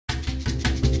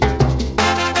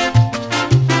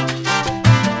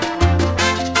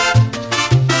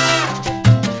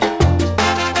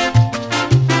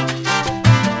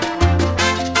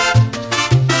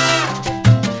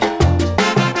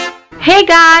Hey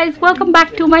guys, welcome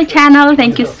back to my channel.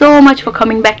 Thank you so much for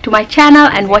coming back to my channel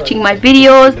and watching my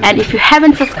videos. And if you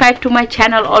haven't subscribed to my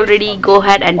channel already, go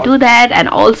ahead and do that, and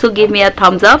also give me a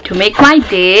thumbs up to make my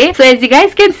day. So as you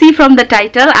guys can see from the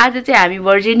title, आज चाहिँ हामी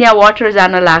Virginia water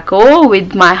जान लाको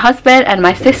with my husband and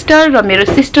my sister. र मेरो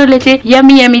sisterले चाहिँ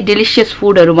yummy delicious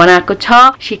foodहरु बनाएको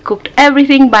छ. She cooked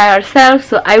everything by herself,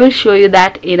 so I will show you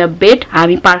that in a bit.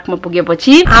 हामी पार्कमा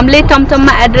पुगेपछि हामीले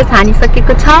टमटममा एड्रेस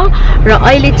हानिसकेको छ र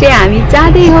अहिले चाहिँ हामी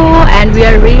जाँदै हो, and we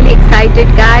are really excited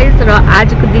guys. र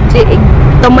आजको दिन चाहिँ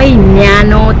एकदमै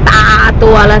न्यानो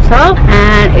तातो वाला छ,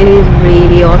 and it is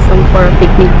really awesome for a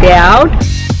picnic day out.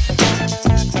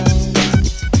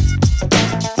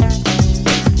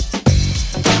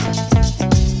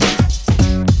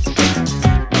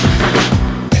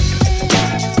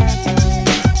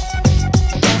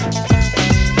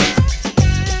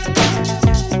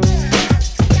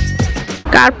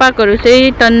 Car पार्कहरु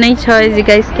चाहिँ टन्नै छ, as you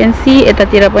guys can see.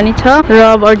 यतातिर पनि छ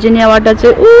र भर्जिनिया वाटर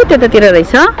चाहिँ उ त्यतातिर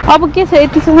रहेछ. अब के छ,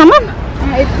 यति छ सामान?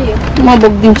 यति म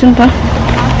बोक्दिन्छु नि त.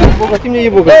 बोक तिमीले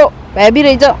यो बोक. ओ हेभी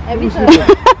रहेछ. हेभी छ.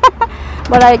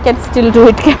 But I can still do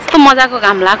it. कस्तो मजाको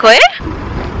घाम लाग्यो है.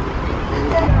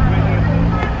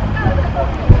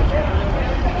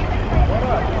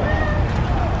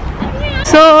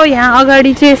 So यहाँ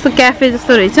अगाडि चाहिँ यस्तो क्याफे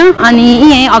जस्तो रहेछ, अनि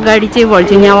यही अगाडि चाहिँ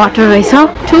भर्जिनिया वाटर रहेछ.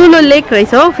 ठुलो लेक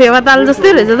रहेछ हो, फेवाताल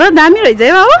जस्तै रहेछ त. दामी रहेछ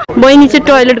है बाबु. बहिनी चाहिँ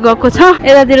टोयलेट गएको छ.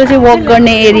 यतातिर चाहिँ वक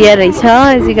गर्ने एरिया रहेछ.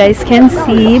 as you guys can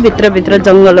see भित्र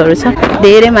जंगलहरु छ.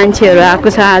 धेरै मान्छेहरु आएको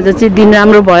छ. आज चाहिँ दिन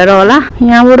राम्रो भएर होला.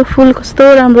 यहाँबाट फुल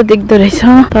कस्तो राम्रो देख्दो रहेछ,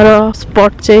 तर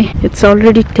स्पट चाहिँ इट्स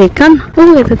अलरेडी टेकन. ओ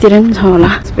यतातिर पनि छ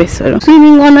होला स्पेसहरु.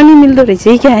 स्विमिङ गर्न नि मिल्दो रहेछ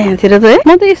है क्या यहाँतिर त है.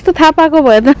 म त यस्तो थाहा पाएको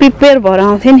भए त प्रिपेयर भएर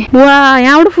आउँथे नि. वाह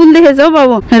यहाँबाट फुल देखेछ हौ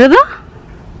बाबु, हेर त.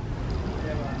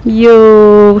 यो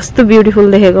कस्तो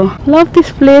ब्युटिफुल देखेको. Love this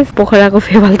place. पोखराको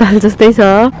फेवालताल जस्तै छ,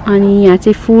 अनि यहाँ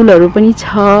चाहिँ फुलहरु पनि छ,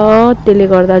 त्यसले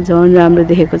गर्दा झन् राम्रो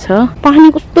देखेको छ.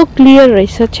 पानी कस्तो क्लियर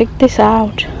रहेछ. Check this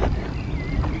out.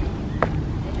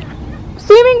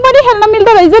 स्विमिङ पनि खेल्न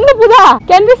मिल्दो रहेछ नि पूजा.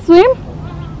 Can be swim.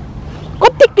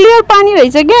 कति क्लियर पानी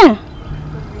रहेछ के.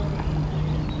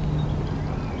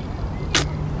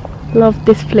 Love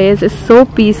this place. It's so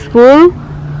peaceful.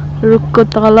 रुखको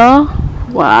तल.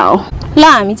 वाउ. ल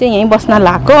हामी चाहिँ यही बस्न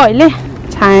लाग्यो अहिले.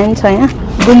 छान छ यहाँ.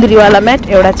 गुन्द्रीवाला म्याट,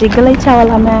 एउटा चाहिँ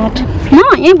गलैँचावाला म्याट. म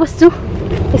यही बस्छु.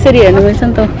 यसरी हेर्नु मिल्छ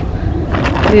नि त.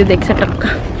 यो देख्छ टक्क.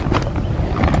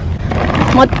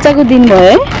 मजाको दिन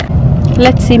भयो है.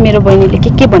 लेट्स सी मेरो बहिनीले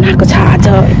के बनाएको छ आज.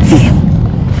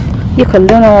 यो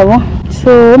खोल्दै न अब.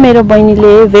 सो मेरो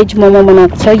बहिनीले भेज मोमो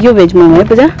बनाएको छ. यो भेज मोमो है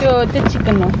पूजा? त्यो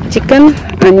चिकन हो. चिकन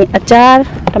अनि अचार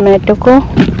टमाटोको.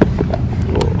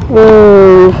 ओ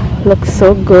लुक्स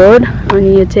सो गुड. अनि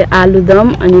यो चाहिँ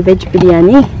आलुदम अनि भेज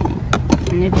बिरयानी.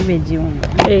 अनि यो चाहिँ भेज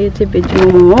मोमो. यो चाहिँ भेज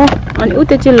मोमो हो. अनि उ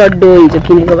त्यो चाहिँ लड्डु हो, हिजो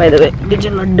किनेको बाइ द वे. यो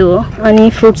चाहिँ लड्डु हो. अनि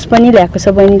फ्रुट्स पनि ल्याएको छ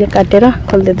बहिनीले काटेर.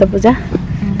 खोल्दै त पूजा.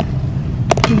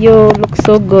 यो लुक्स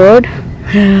सो गुड.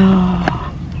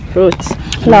 फ्रुट्स.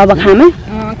 ल अब खामे.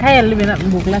 खाइहाल्नु बेला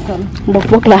भोक लाग्छ.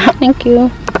 भोक लाग्छ. Thank you.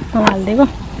 हाल्दिएको.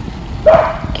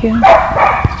 Thank you.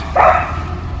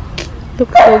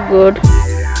 Looks so good.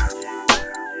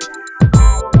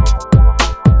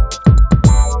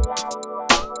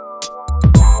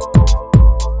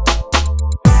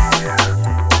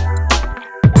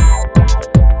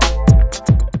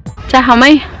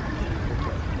 चाहमै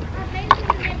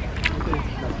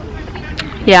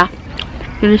yeah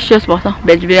delicious भयो त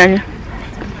भेज बिरयानी.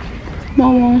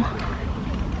 मोमो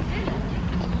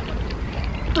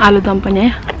आलुदम पनि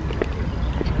है.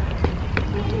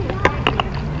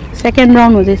 सेकेन्ड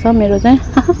राउन्ड हुँदैछ मेरो चाहिँ.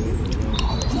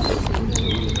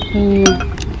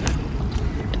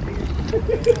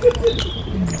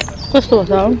 कस्तो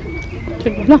हुन्छ हौ.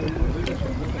 ठिक भयो ल.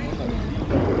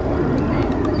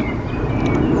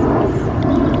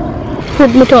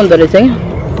 फ्रुट मिठो हुँदो रहेछ है.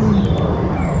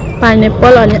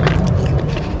 पाइनएप्पल अनि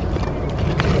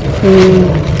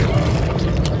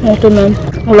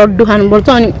लड्डु खानुपर्छ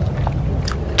अनि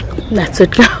द्याट्स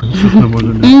इट.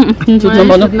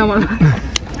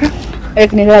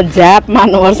 एक निका झ्याप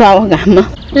मार्नुपर्छ अब घाममा.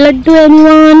 लड्डु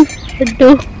एनिवान. लड्डु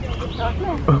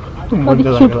कति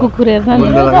क्युट कुकुर हेर्छ नि.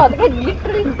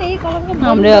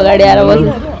 हाम्रै अगाडि आएर बस्छ.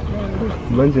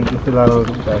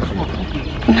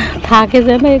 थाके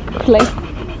छैन एकलाई.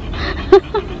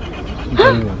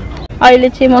 अहिले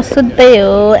चाहिँ म सुत्दै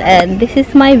हो, and this is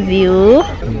my view.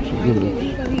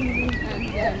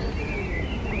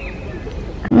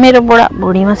 मेरो बुढा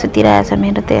भुँडीमा सुतिरहेछ.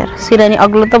 मेरो त्यो सिरानी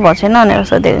अग्लो त भएको छैन भनेर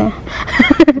सोधेको.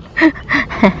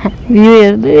 भ्यू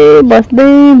हेर्दै बस्दै.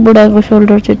 बुढाको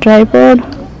सोल्डर चाहिँ ट्राइपड.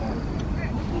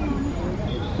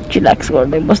 चिलाक्स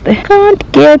गर्दै बस्दै can't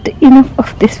get enough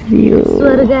of this view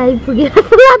स्वर्ग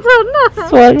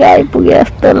आइपुगे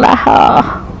जस्तो लाह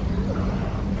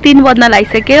 3 बज्न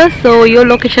लागिसक्यो सो यो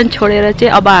लोकेसन छोडेर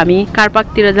चाहिँ अब हामी कार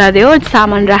पार्कतिर जाँदै हो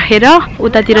सामान राखेर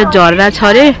उतातिर झर्ना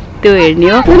छ रे त्यो हेर्ने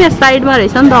हो कुनै साइडमा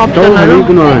रहेछ नि त अप्सनहरु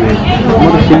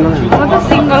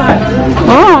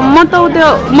हो म त त्यो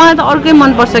मलाई त अर्कै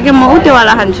मन पर्छ के म त्यो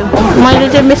वाला खान्छु मैले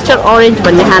चाहिँ मिस्टर ऑरेन्ज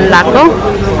भन्ने खान लाग्यो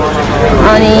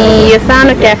अनि यो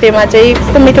सानो क्याफेमा चाहिँ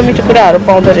यस्तो मिठो मिठो कुराहरु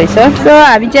पाउँदो रहेछ सो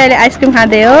हामी चाहिँ अहिले आइसक्रिम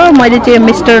खाँदै हो मैले चाहिँ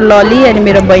मिस्टर लली अनि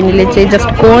मेरो बहिनीले चाहिँ जस्ट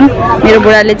कोन मेरो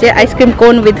बुढाले चाहिँ आइसक्रिम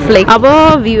कोन विथ फ्लेक अब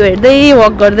भ्यू हेर्दै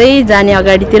वक गर्दै जाने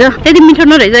अगाडितिर त्यति मिठो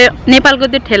न रहेछ नेपालको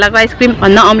त्यो ठेलाको आइसक्रिम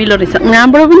भन्दा अमिलो रहेछ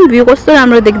यहाँबाट पनि भ्यू कस्तो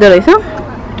राम्रो देख्दो रहेछ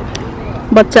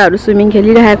बच्चाहरु स्विमिङ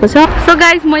खेलिरहेको छ सो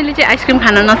गाइस मैले चाहिँ आइसक्रिम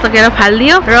खान नसकेर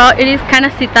फाल्दियो र it is kind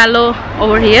of सितालो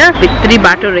over here भित्री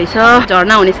बाटो रहेछ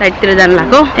झर्ना हुने साइडतिर जान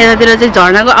लाग्यो यतातिर चाहिँ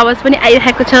झर्नाको आवाज पनि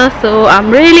आइरहेको छ so I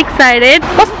am really excited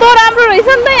कस्तो राम्रो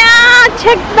रहेछ नि त यहाँ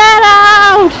check that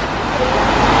out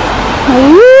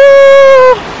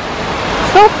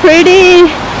so pretty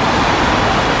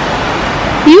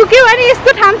UK पनि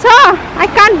यस्तो ठाउँ छ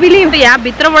आई कान्ट बिलिभ यहाँ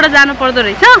भित्रबाट जानु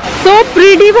पर्दो रहेछ सो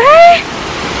प्रिटी भाइ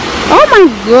Oh my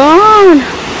god!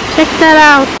 Check that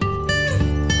out.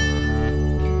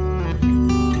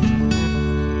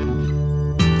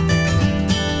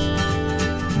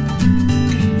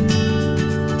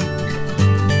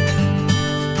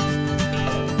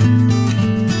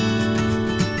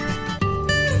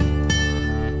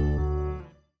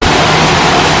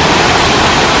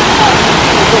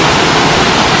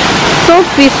 So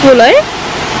peaceful, eh?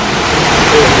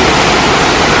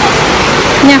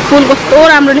 यहाँ फुल कस्तो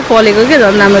राम्ररी फलेको के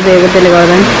झन् राम्रो देखेको त्यसले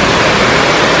गर्दा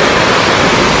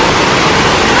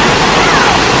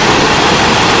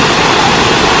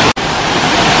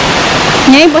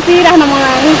यहीँ बसिराख्न मन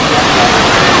लाग्यो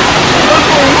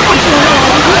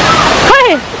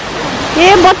खै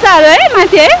ए बच्चाहरू है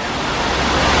माथि है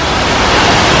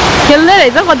खेल्दै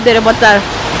रहेछ कति धेरै बच्चाहरू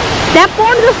त्यहाँ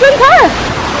पोन्ड जस्तो नि छ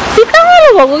शीतल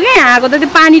भएको क्या यहाँको त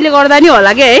त्यो पानीले गर्दा नि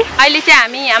होला क्या है अहिले चाहिँ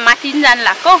हामी यहाँ माथि पनि जानु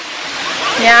लाग्यो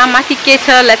यहाँ माथि के छ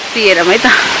लेट्स सी हेरौँ है त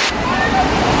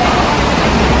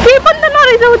केही पनि त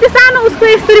नरहेछ उ त्यो सानो उसको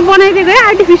यसरी बनाइदिएको है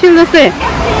आर्टिफिसियल जस्तै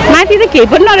माथि त केही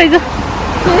पनि नरहेछ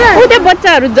उ त्यो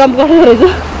बच्चाहरू जम्प गर्दो रहेछ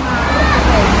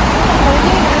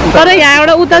तर यहाँबाट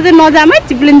उता चाहिँ नजाम है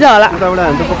चिप्लिन्छ होला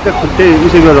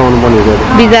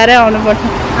बिजारै आउनुपर्छ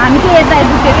हामी चाहिँ यता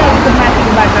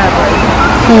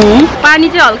पानी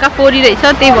चाहिँ हल्का फोरी रहेछ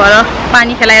त्यही भएर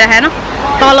पानी खेलाइराखेन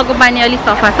तलको पानी अलि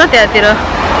सफा छ त्यतातिर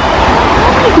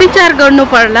विचार गर्नु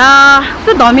पर्ला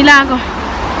कस्तो धमिला आएको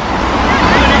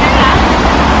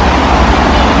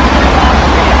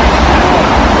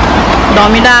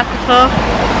धमिला आएको छ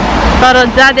तर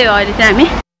जाँदै हो अहिले चाहिँ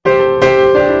हामी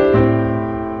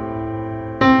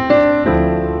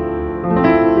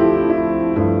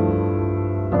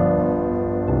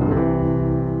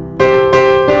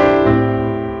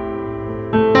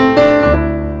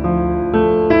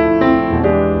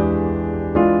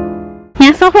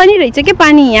सफा नि रहेछ के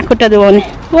पानी यहाँ खुट्टा धुवाउने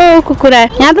ओ कुकुरा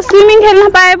यहाँ त स्विमिङ खेल्न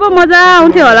पाए पो मजा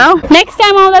आउँथ्यो होला हौ नेक्स्ट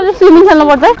टाइम आउँदा चाहिँ स्विमिङ खेल्नु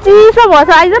पर्छ चिसो भएछ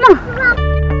आइज न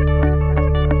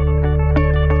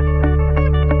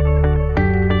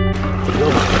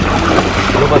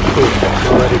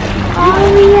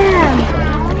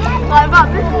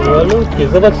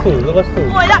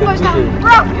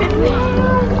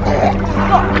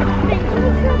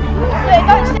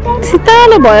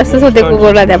शीतल भयो जस्तो छ त्यो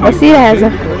कुकुरलाई त्यहाँ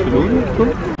बसिरहेछ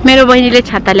मेरो बहिनीले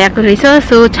छाता ल्याएको रहेछ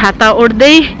सो छाता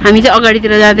ओढ्दै हामी चाहिँ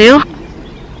अगाडितिर जाँदै हो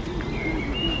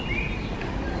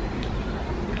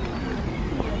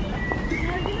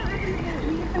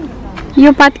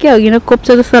यो पात के अघि न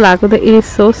कोप्छ जस्तो लागेको त it is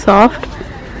so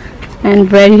soft and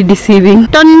very deceiving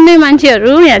टन्नै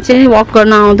मान्छेहरू यहाँ चाहिँ वक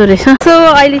गर्न आउँदो रहेछ सो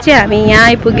अहिले चाहिँ हामी यहाँ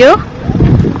आइपुग्यो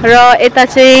र यता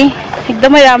चाहिँ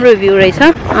एकदमै राम्रो भ्यू रहेछ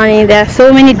अनि there are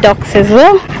so many ducks as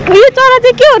well यो चरा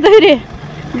चाहिँ के हो त फेरि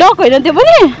डक होइन त्यो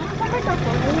पनि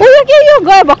उयो के यो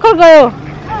गयो भर्खर गयो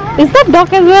is that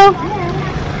duck as well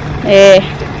ए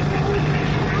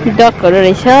डकहरू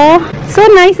रहेछ सो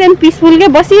नाइस एन्ड पिसफुल के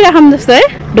बसिराखौँ जस्तो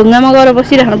है ढुङ्गामा गएर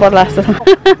बसिराख्नु पर्ला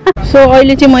जस्तो सो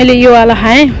अहिले चाहिँ मैले यो वाला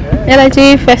खाएँ यसलाई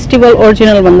चाहिँ फेस्टिभल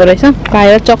ओरिजिनल भन्दो रहेछ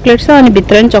बाहिर चक्लेट छ अनि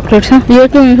भित्र पनि चक्लेट छ यो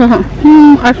चाहिँ मिठो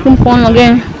छ आइसक्रिम फोन लगे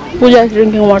पूजा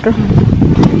ड्रिङ्किङ वाटर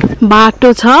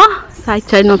बाटो छ साइड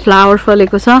साइडमा फ्लावर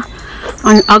फलेको छ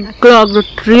अनि अग्लो अग्लो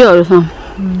ट्रीहरू छ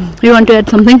you want to add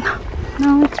something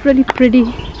no it's really pretty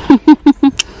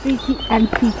pretty and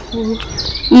peaceful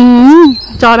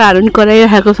चराहरू नि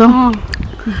कराइरहेको छ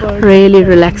really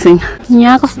relaxing.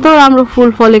 यहाँ कस्तो राम्रो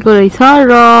फुल फलेको रहेछ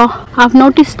र I've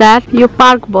noticed that यो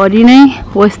पार्क भरि नै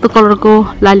हो यस्तो कलरको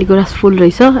लालीगुराँस फुल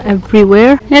रहेछ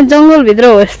everywhere. यहाँ जंगल भित्र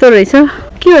हो यस्तो रहेछ.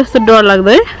 के हो यस्तो डर लाग्दो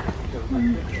है?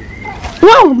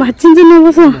 वाउ भाचिन्छ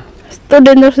नबस. यस्तो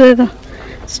डेन्जरस रहेछ.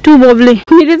 It's too bubbly.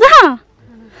 मिले त?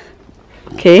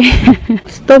 Okay.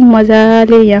 यस्तो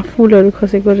मजाले यहाँ फुलहरु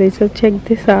खसेको रहेछ. Check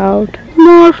this out.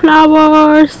 More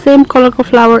flowers, same color को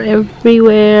flower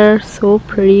everywhere, so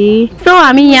pretty. So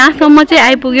हामी यहाँसम्म चाहिँ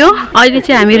आइपुग्यो. अहिले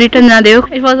चाहिँ हामी रिटर्न जाँदै हो.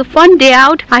 It was a fun day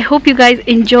out. I hope you guys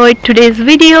enjoyed today's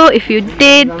video. If you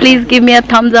did, please give me a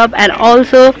thumbs up and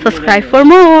also subscribe for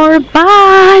more.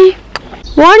 Bye.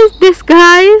 What is this,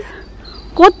 guys?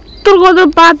 कत्रो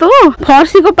पात हो.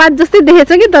 फर्सीको पात जस्तै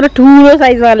देखेछ कि तर ठुलो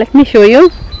साइजमा. Let me show you.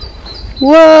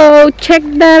 Whoa, check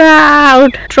that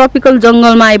out. Tropical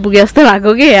jungle मा आइपुगे जस्तो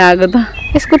लाग्यो के यहाँको त.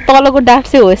 यसको तलको डाँठ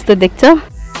चाहिँ हो यस्तो देख्छ.